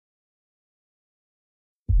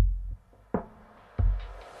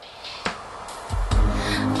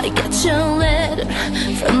I got your letter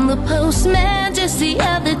from the postman just the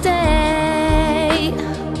other day.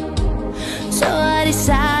 So I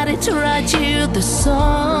decided to write you the song,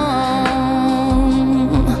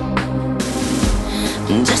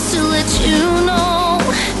 just to let you know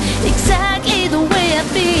exactly the way I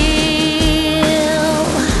feel,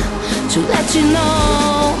 to let you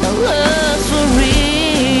know